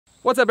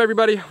What's up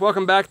everybody?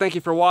 Welcome back. Thank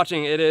you for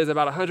watching. It is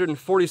about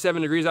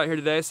 147 degrees out here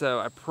today, so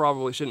I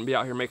probably shouldn't be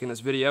out here making this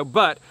video,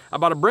 but I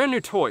bought a brand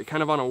new toy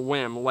kind of on a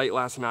whim late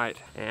last night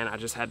and I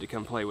just had to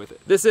come play with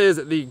it. This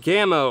is the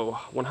Gammo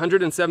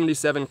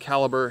 177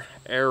 caliber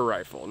air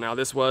rifle. Now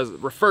this was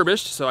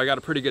refurbished, so I got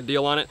a pretty good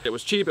deal on it. It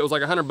was cheap, it was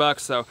like $100,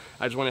 so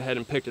I just went ahead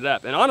and picked it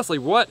up. And honestly,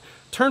 what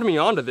turned me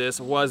onto this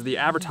was the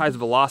advertised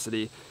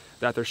velocity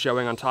that they're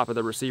showing on top of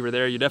the receiver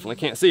there. You definitely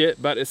can't see it,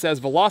 but it says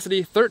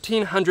velocity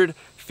 1,300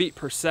 feet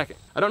per second.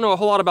 I don't know a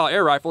whole lot about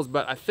air rifles,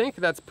 but I think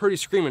that's pretty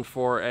screaming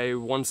for a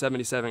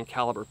 177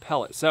 caliber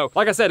pellet. So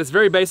like I said, it's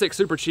very basic,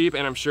 super cheap,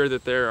 and I'm sure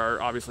that there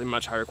are obviously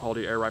much higher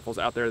quality air rifles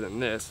out there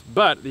than this,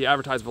 but the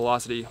advertised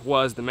velocity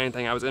was the main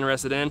thing I was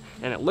interested in,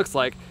 and it looks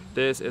like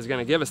this is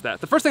gonna give us that.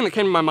 The first thing that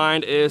came to my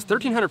mind is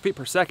 1,300 feet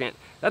per second.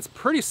 That's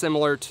pretty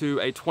similar to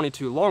a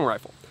 22 long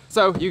rifle.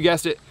 So you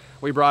guessed it,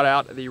 we brought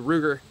out the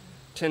Ruger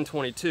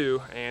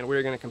 1022 and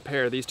we're going to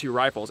compare these two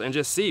rifles and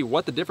just see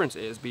what the difference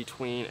is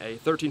between a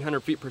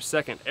 1,300 feet per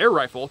second air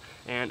rifle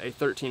and a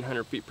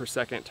 1,300 feet per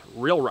second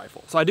real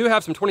rifle. So I do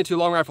have some 22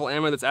 long rifle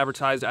ammo that's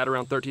advertised at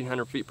around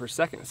 1,300 feet per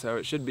second, so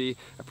it should be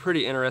a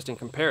pretty interesting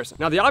comparison.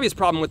 Now the obvious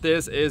problem with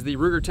this is the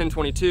Ruger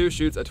 1022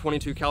 shoots a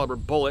 22 caliber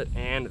bullet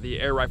and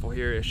the air rifle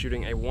here is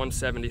shooting a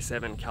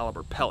 177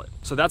 caliber pellet.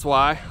 So that's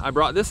why I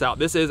brought this out.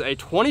 This is a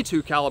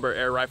 22 caliber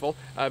air rifle,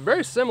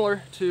 very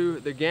similar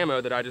to the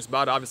Gammo that I just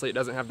bought. Obviously it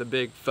doesn't have the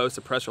big faux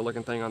suppressor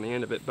looking thing on the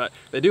end of it, but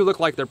they do look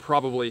like they're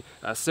probably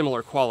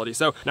similar quality.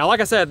 So now, like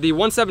I said, the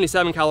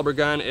 177 caliber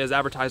gun is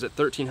advertised at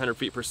 1,300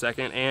 feet per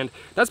second, and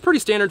that's pretty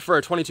standard for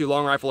a 22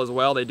 long rifle as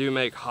well. They do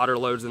make hotter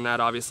loads than that,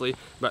 obviously,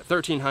 but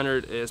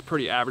 1,300 is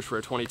pretty average for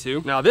a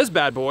 22. Now this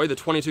bad boy, the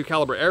 22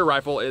 caliber air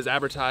rifle, is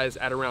advertised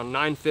at around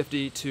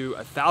 950 to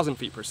 1,000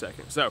 feet per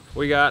second. So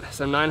we got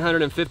some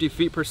 950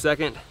 feet per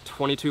second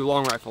 22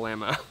 long rifle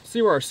ammo.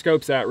 See where our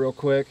scope's at real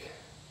quick.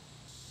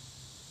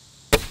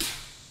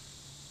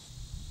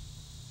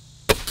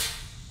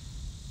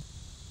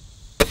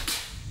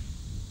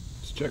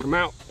 Check them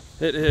out.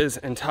 It is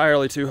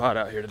entirely too hot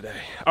out here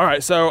today. All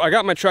right, so I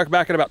got my truck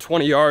back at about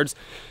 20 yards.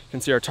 You can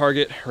see our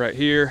target right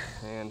here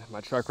and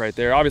my truck right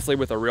there. Obviously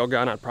with a real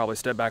gun, I'd probably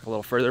step back a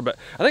little further, but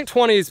I think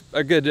 20 is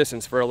a good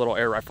distance for a little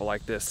air rifle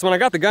like this. So when I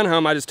got the gun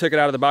home, I just took it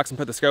out of the box and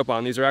put the scope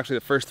on. These are actually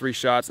the first 3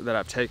 shots that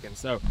I've taken.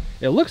 So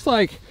it looks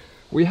like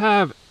we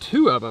have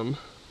 2 of them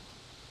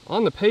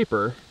on the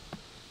paper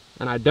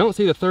and I don't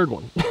see the third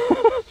one.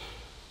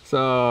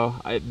 So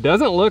it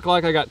doesn't look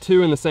like I got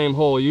 2 in the same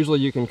hole.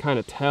 Usually you can kind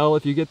of tell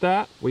if you get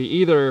that. We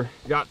either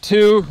got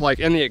 2 like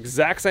in the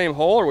exact same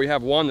hole, or we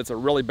have one that's a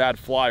really bad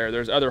flyer.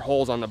 There's other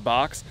holes on the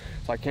box,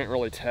 so I can't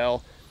really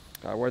tell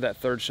where that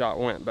third shot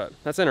went, but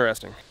that's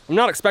interesting. I'm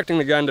not expecting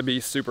the gun to be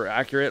super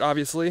accurate,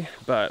 obviously,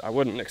 but I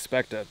wouldn't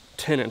expect a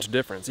 10-inch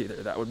difference either.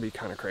 That would be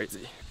kind of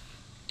crazy.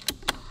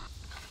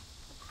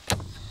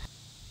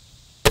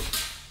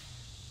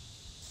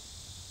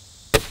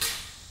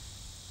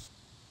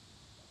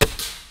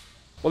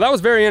 Well, that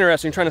was very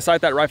interesting, trying to sight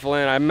that rifle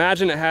in. I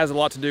imagine it has a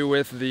lot to do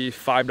with the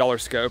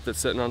 $5 scope that's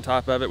sitting on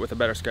top of it. With a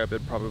better scope,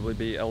 it'd probably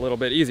be a little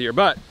bit easier.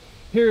 But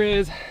here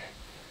is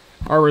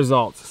our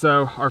results.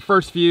 So our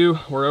first few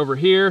were over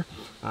here.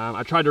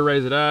 I tried to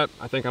raise it up.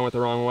 I think I went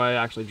the wrong way.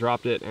 I actually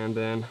dropped it, and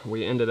then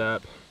we ended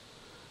up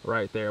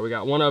right there. We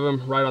got one of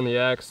them right on the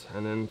X,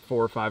 and then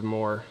 4 or 5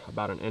 more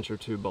about an inch or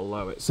 2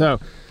 below it. So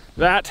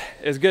that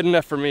is good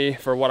enough for me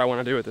for what I want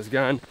to do with this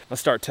gun.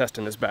 Let's start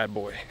testing this bad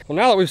boy. Well,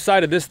 now that we've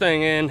sighted this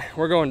thing in,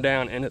 we're going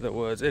down into the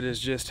woods. It is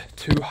just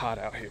too hot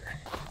out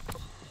here.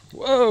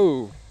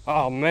 Whoa!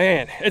 Oh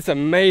man, it's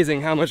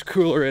amazing how much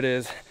cooler it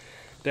is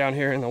down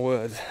here in the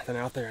woods than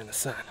out there in the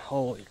sun.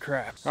 Holy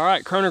crap. All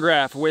right,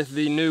 chronograph with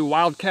the new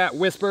Wildcat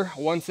Whisper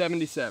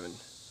 177.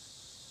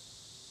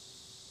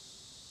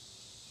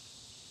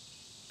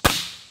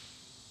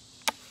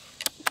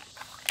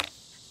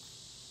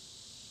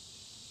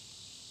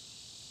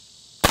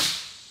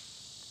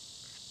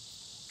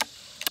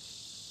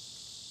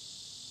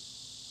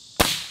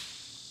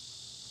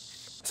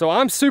 So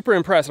I'm super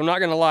impressed, I'm not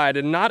gonna lie. I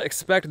did not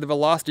expect the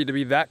velocity to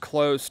be that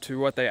close to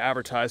what they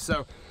advertised.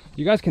 So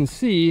you guys can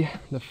see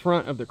the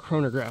front of the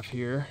chronograph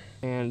here,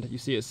 and you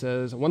see it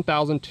says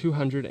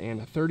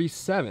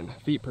 1,237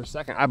 feet per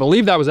second. I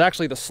believe that was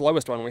actually the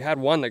slowest one. We had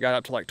one that got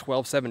up to like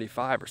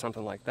 1,275 or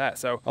something like that.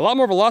 So a lot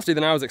more velocity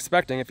than I was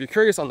expecting. If you're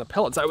curious on the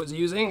pellets I was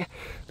using,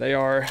 they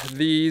are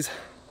these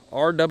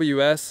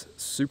RWS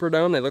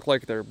Superdome. They look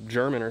like they're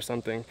German or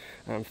something.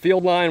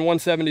 Fieldline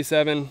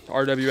 177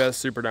 RWS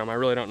Superdome. I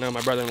really don't know.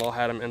 My brother-in-law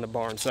had them in the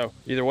barn. So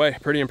either way,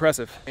 pretty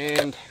impressive.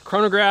 And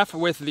chronograph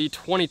with the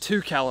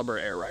 22 caliber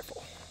air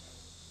rifle.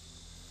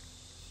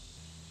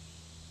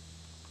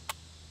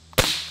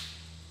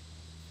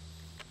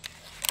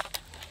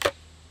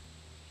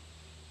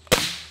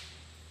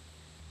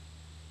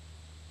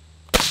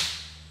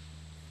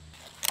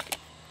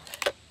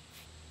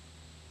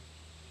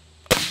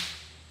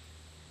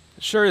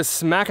 Sure is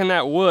smacking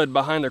that wood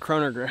behind the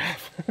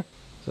chronograph.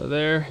 So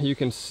there you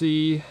can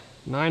see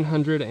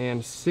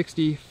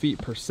 960 feet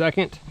per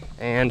second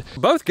And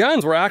both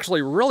guns were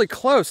actually really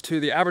close to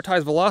the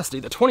advertised velocity.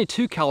 The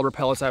 22 caliber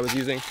pellets I was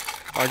using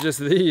are just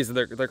these.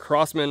 They're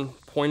Crossman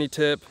pointy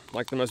tip,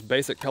 like the most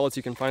basic pellets.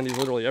 You can find these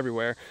literally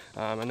everywhere.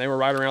 And they were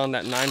right around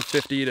that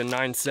 950 to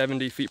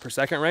 970 feet per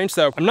second range.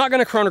 So I'm not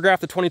gonna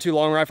chronograph the 22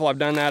 long rifle. I've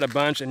done that a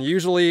bunch, and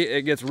usually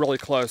it gets really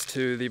close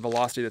to the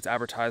velocity that's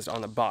advertised on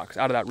the box,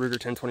 out of that Ruger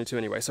 1022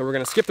 anyway. So we're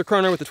gonna skip the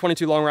chrono with the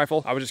 22 long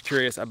rifle. I was just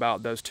curious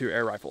about those two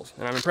air rifles,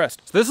 and I'm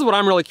impressed. So this is what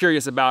I'm really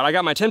curious about. I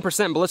got my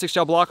 10% ballistics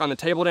gel block on the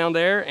table down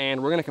there,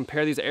 and we're gonna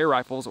compare these air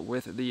rifles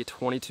with the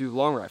 22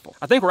 long rifle.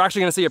 I think we're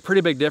actually gonna see a pretty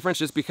big difference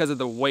just because of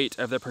the weight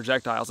of the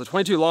projectiles. The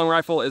 22 long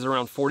rifle is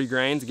around 40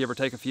 grains, give or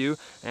take a few,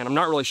 and I'm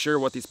not really sure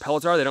what these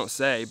pellets are. They don't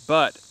say,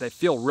 but they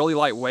feel really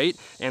lightweight,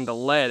 and the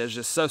lead is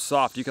just so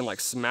soft you can like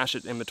smash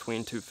it in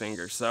between two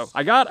fingers. So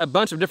I got a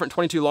bunch of different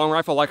 22 long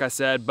rifle, like I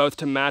said, both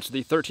to match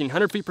the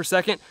 1300 feet per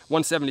second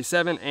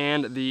 177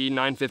 and the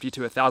 950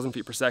 to 1000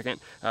 feet per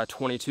second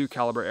 22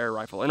 caliber air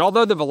rifle. And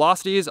although the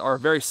velocities are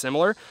very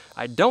similar,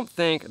 I don't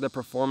think the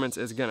performance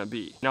is gonna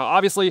be. Now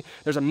obviously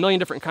there's a million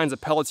different kinds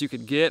of pellets you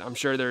could get. I'm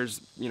sure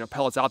there's, you know,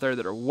 pellets out there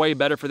that are way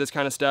better for this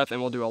kind of stuff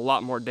and will do a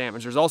lot more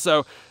damage. There's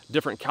also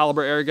different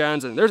caliber air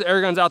guns, and there's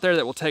air guns out there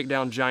that will take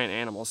down giant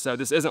animals. So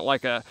this isn't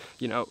like a,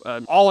 you know,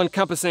 an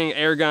all-encompassing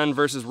air gun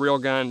versus real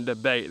gun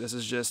debate. This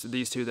is just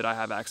these two that I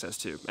have access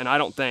to. And I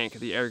don't think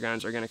the air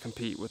guns are gonna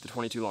compete with the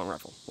 22 long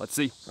rifle. Let's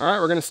see. All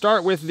right, we're gonna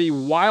start with the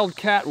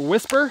Wildcat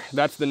Whisper.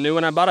 That's the new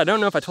one I bought. I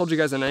don't know if I told you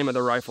guys the name of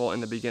the rifle in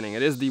the beginning.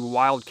 It is the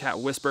Wildcat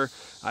Whisper,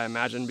 I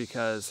imagine,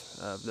 because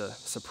of the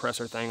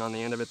suppressor thing on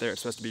the end of it there.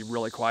 It's supposed to be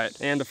really quiet.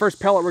 And the first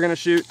pellet we're gonna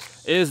shoot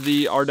is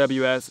the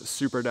RWS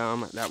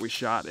Superdome that we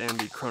shot in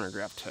the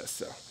chronograph test.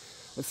 So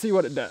let's see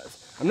what it does.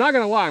 I'm not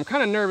gonna lie, I'm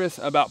kind of nervous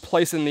about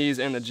placing these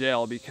in the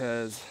gel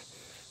because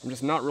I'm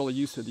just not really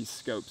used to these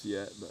scopes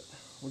yet, but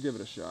we'll give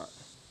it a shot.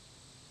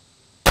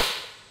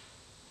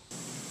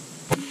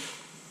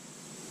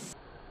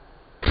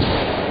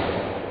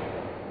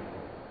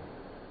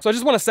 So I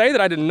just want to say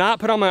that I did not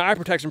put on my eye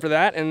protection for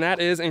that, and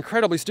that is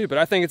incredibly stupid.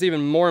 I think it's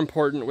even more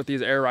important with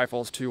these air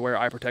rifles to wear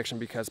eye protection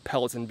because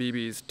pellets and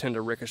BBs tend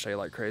to ricochet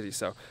like crazy.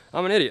 So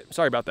I'm an idiot,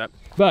 sorry about that.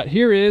 But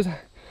here is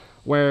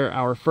where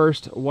our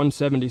first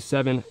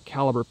 177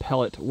 caliber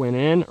pellet went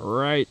in,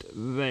 right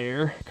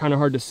there. Kind of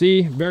hard to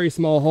see, very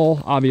small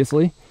hole,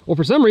 obviously. Well,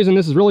 for some reason,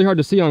 this is really hard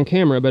to see on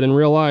camera, but in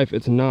real life,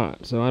 it's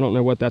not. So I don't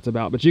know what that's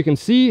about, but you can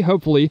see,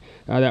 hopefully,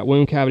 that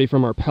wound cavity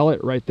from our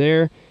pellet right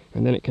there.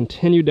 And then it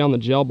continued down the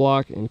gel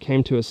block and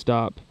came to a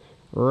stop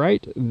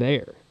right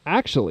there.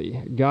 Actually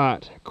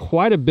got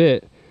quite a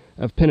bit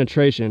of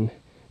penetration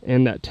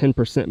in that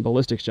 10%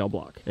 ballistics gel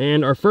block.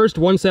 And our first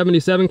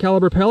 177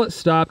 caliber pellet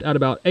stopped at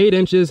about 8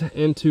 inches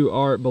into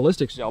our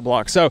ballistics gel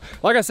block. So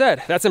like I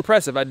said, that's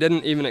impressive. I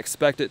didn't even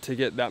expect it to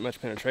get that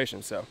much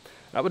penetration. So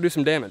that would do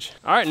some damage.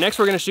 All right, next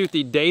we're gonna shoot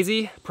the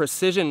Daisy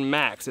Precision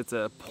Max. It's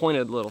a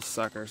pointed little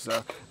sucker,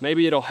 so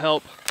maybe it'll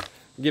help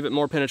give it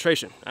more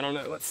penetration. I don't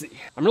know, let's see.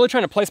 I'm really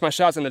trying to place my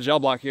shots in the gel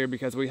block here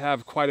because we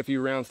have quite a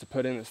few rounds to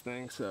put in this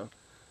thing. So I'm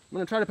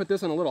gonna try to put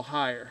this one a little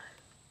higher.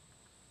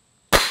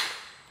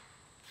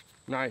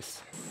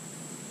 Nice.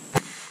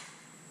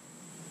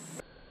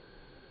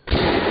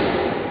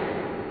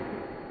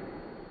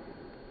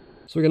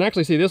 So we can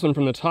actually see this one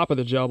from the top of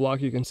the gel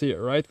block. You can see it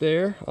right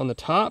there on the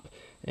top.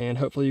 And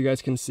hopefully you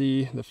guys can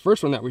see the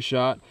first one that we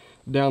shot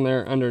down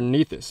there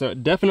underneath it. So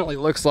it definitely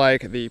looks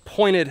like the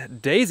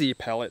pointed Daisy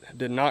pellet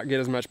did not get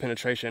as much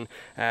penetration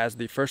as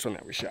the first one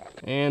that we shot.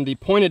 And the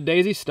pointed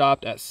Daisy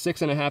stopped at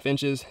 6.5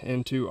 inches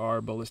into our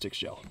ballistics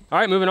gel. All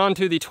right, moving on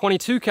to the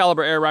 22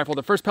 caliber air rifle.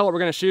 The first pellet we're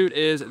gonna shoot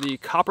is the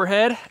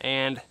Copperhead,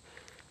 and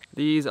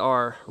these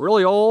are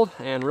really old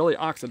and really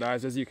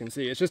oxidized, as you can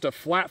see. It's just a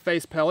flat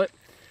face pellet,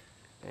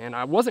 and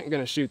I wasn't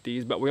gonna shoot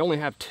these, but we only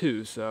have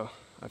two, so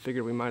I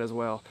figured we might as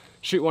well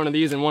shoot one of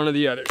these and one of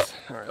the others.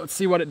 All right, let's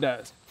see what it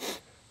does.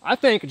 I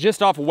think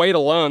just off weight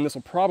alone, this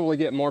will probably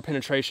get more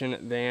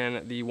penetration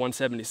than the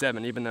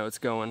 177, even though it's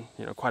going,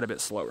 you know, quite a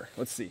bit slower.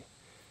 Let's see.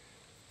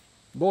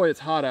 Boy,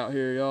 it's hot out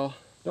here, y'all.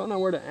 Don't know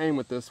where to aim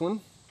with this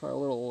one. Try a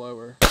little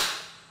lower.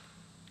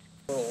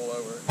 A little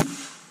lower.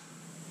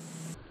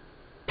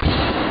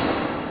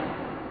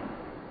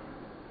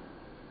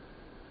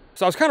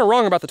 So I was kind of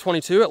wrong about the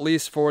 22, at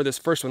least for this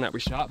first one that we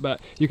shot, but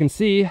you can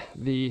see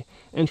the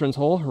entrance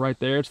hole right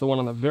there. It's the one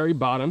on the very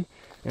bottom.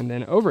 And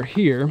then over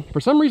here, for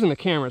some reason the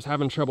camera's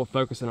having trouble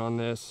focusing on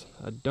this.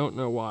 I don't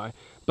know why,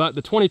 but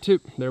the 22,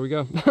 there we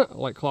go,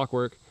 like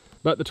clockwork.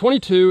 But the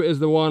 22 is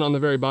the one on the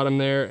very bottom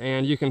there,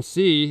 and you can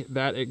see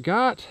that it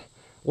got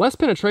less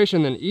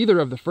penetration than either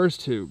of the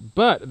first two.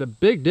 But the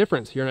big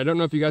difference here, and I don't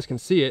know if you guys can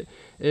see it,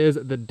 is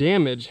the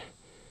damage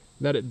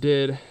that it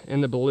did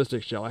in the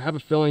ballistics gel. I have a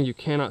feeling you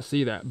cannot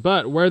see that.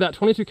 But where that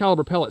 22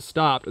 caliber pellet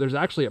stopped, there's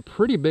actually a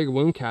pretty big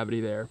wound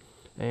cavity there.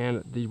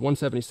 And the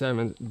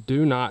 177s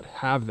do not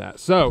have that.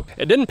 So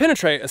it didn't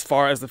penetrate as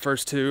far as the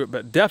first two,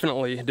 but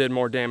definitely did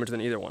more damage than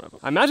either one of them.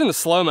 I imagine the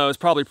slow-mo is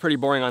probably pretty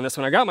boring on this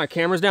one. I got my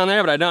cameras down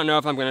there, but I don't know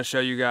if I'm gonna show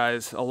you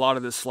guys a lot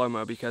of this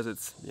slow-mo because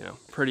it's, you know,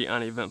 pretty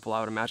uneventful, I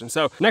would imagine.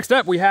 So next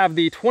up we have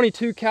the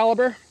 22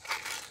 caliber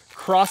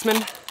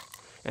Crossman,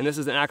 and this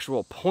is an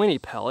actual pointy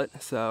pellet,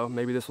 so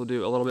maybe this will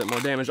do a little bit more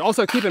damage.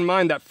 Also, keep in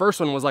mind that first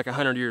one was like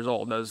 100 years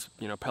old. Those,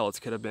 pellets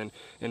could have been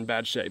in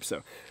bad shape.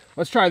 So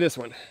let's try this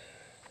one.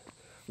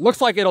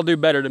 Looks like it'll do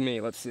better to me.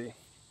 Let's see.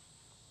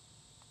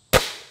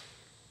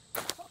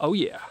 Oh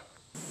yeah.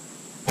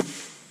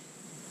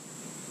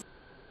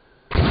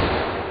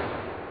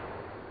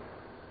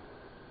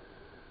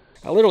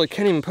 I literally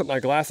can't even put my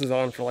glasses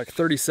on for like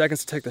 30 seconds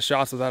to take the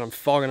shots without them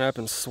fogging up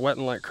and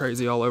sweating like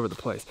crazy all over the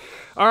place.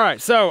 All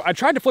right, so I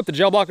tried to flip the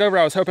gel block over.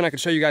 I was hoping I could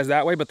show you guys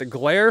that way, but the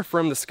glare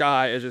from the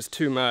sky is just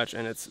too much,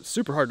 and it's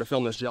super hard to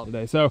film this gel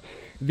today. So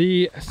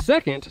the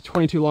second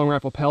 22 long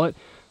rifle pellet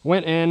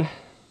went in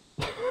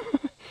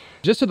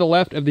just to the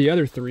left of the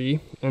other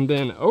three, and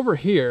then over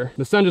here,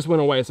 the sun just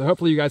went away, so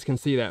hopefully you guys can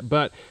see that,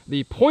 but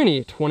the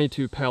pointy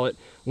 22 pellet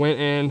went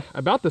in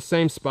about the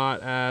same spot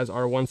as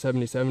our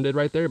 177 did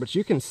right there, but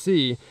you can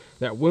see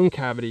that wound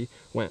cavity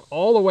went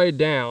all the way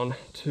down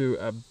to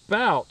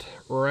about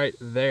right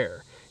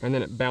there, and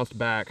then it bounced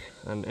back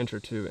an inch or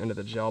two into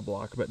the gel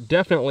block, but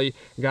definitely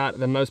got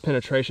the most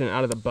penetration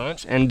out of the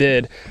bunch and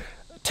did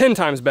 10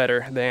 times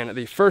better than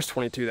the first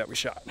 22 that we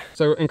shot.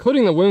 So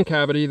including the wound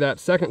cavity,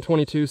 that second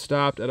 22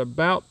 stopped at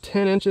about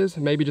 10 inches,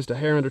 maybe just a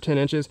hair under 10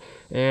 inches,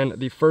 and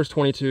the first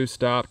 22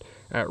 stopped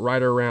at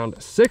right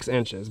around 6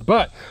 inches.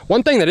 But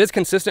one thing that is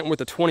consistent with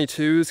the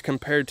 22s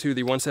compared to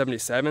the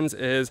 177s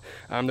is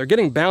they're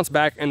getting bounced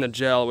back in the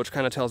gel, which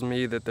kind of tells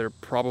me that they're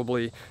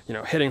probably,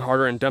 hitting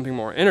harder and dumping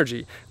more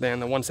energy than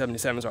the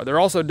 177s are. They're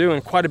also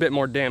doing quite a bit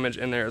more damage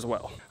in there as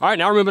well. All right,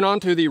 now we're moving on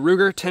to the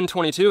Ruger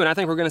 1022, and I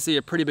think we're gonna see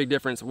a pretty big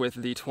difference with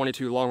the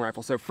 22 long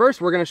rifle. So first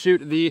we're gonna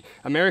shoot the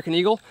American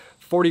Eagle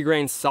 40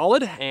 grain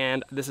solid,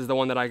 and this is the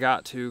one that I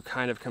got to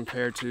kind of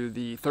compare to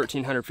the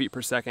 1300 feet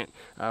per second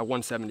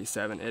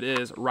 177. It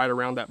is right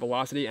around that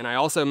velocity, and I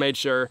also made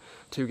sure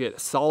to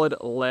get solid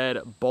lead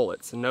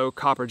bullets, no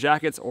copper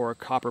jackets or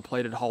copper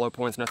plated hollow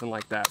points, nothing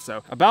like that.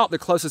 So about the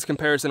closest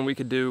comparison we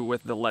could do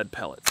with the lead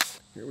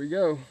pellets. Here we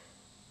go.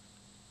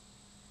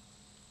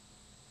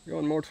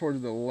 Going more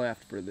towards the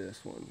left for this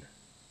one.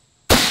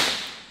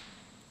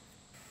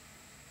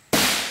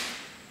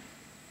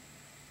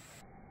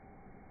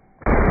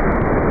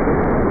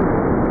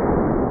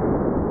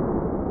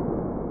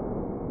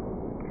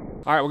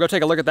 All right, we'll go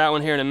take a look at that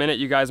one here in a minute.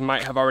 You guys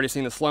might have already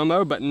seen the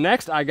slow-mo, but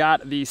next I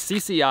got the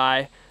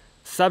CCI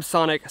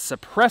subsonic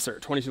suppressor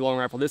 22 long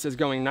rifle. This is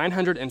going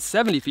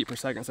 970 feet per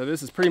second, so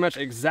this is pretty much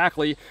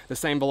exactly the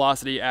same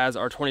velocity as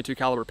our 22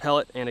 caliber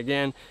pellet, and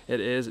again, it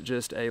is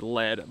just a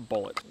lead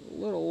bullet. A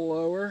little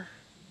lower.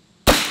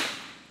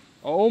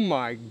 Oh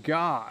my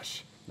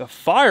gosh. The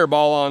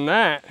fireball on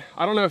that.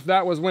 I don't know if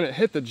that was when it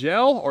hit the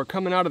gel or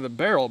coming out of the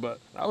barrel,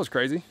 but that was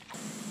crazy.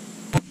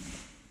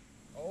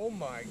 Oh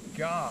my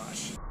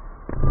gosh.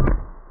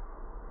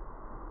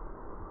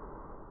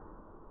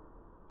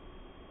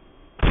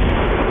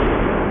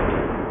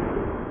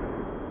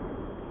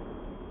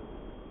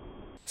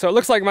 So it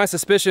looks like my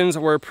suspicions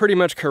were pretty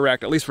much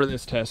correct, at least for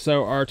this test.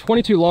 So our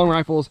 22 long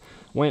rifles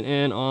went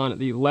in on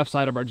the left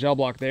side of our gel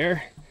block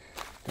there.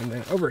 And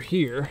then over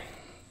here,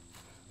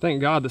 thank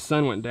God the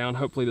sun went down.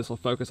 Hopefully this will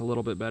focus a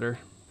little bit better.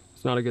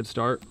 It's not a good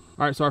start.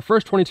 All right, so our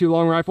first 22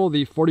 long rifle,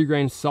 the 40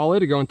 grain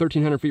solid, going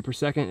 1300 feet per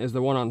second, is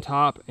the one on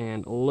top.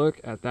 And look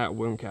at that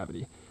wound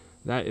cavity.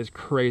 That is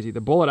crazy.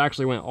 The bullet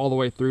actually went all the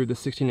way through the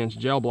 16-inch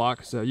gel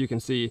block. So you can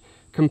see,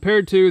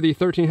 compared to the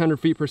 1300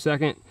 feet per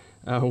second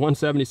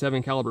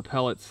 177 caliber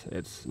pellets,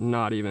 it's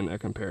not even a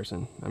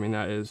comparison. I mean,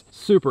 that is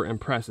super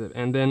impressive.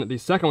 And then the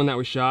second one that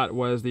we shot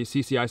was the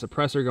CCI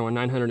suppressor, going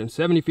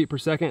 970 feet per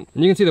second.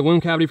 And you can see the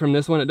wound cavity from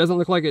this one. It doesn't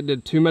look like it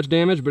did too much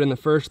damage, but in the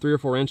first 3 or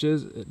 4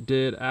 inches, it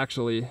did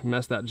actually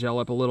mess that gel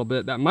up a little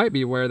bit. That might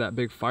be where that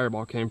big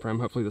fireball came from.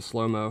 Hopefully the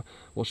slow-mo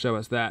will show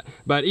us that.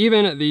 But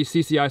even the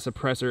CCI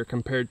suppressor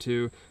compared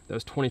to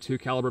those 22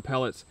 caliber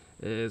pellets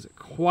is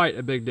quite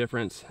a big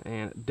difference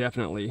and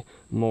definitely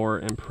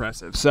more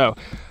impressive. So,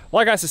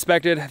 like I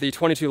suspected, the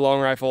 22 long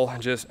rifle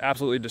just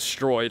absolutely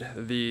destroyed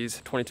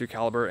these 22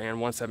 caliber and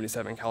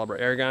 177 caliber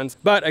air guns.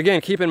 But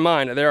again, keep in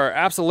mind, there are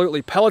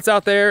absolutely pellets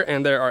out there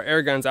and there are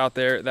air guns out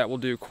there that will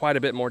do quite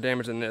a bit more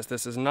damage than this.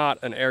 This is not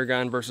an air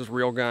gun versus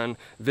real gun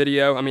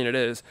video. I mean, it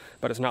is,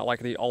 but it's not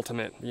like the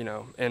ultimate,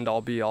 end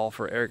all be all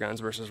for air guns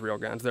versus real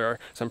guns. There are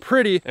some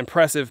pretty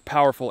impressive,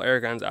 powerful air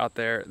guns out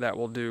there that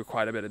will do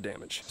quite a bit of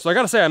damage. So I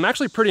gotta say, I'm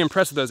actually pretty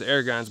impressed with those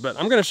air guns, but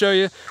I'm gonna show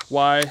you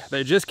why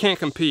they just can't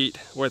compete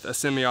with a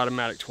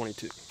semi-automatic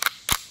 22.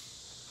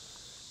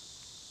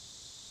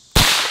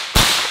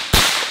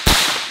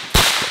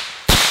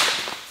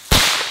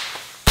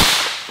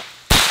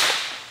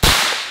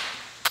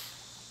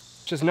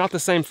 Just not the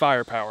same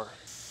firepower.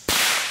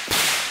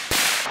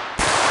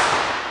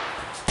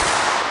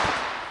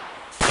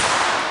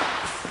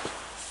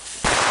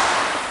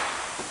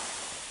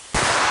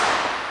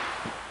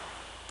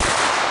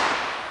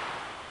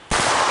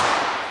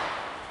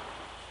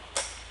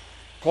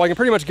 Well, I can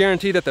pretty much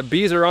guarantee that the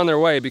bees are on their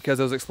way because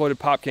those exploded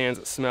pop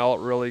cans smell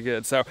really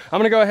good. So I'm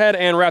gonna go ahead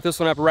and wrap this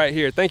one up right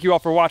here. Thank you all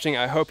for watching.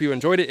 I hope you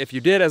enjoyed it. If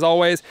you did, as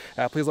always,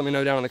 please let me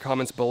know down in the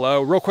comments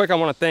below. Real quick, I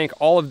wanna thank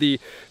all of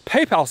the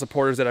PayPal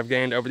supporters that I've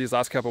gained over these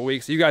last couple of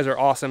weeks. You guys are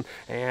awesome,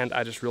 and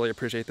I just really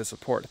appreciate the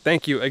support.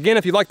 Thank you. Again,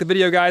 if you liked the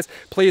video, guys,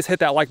 please hit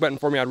that like button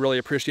for me. I'd really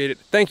appreciate it.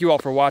 Thank you all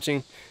for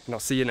watching, and I'll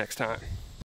see you next time.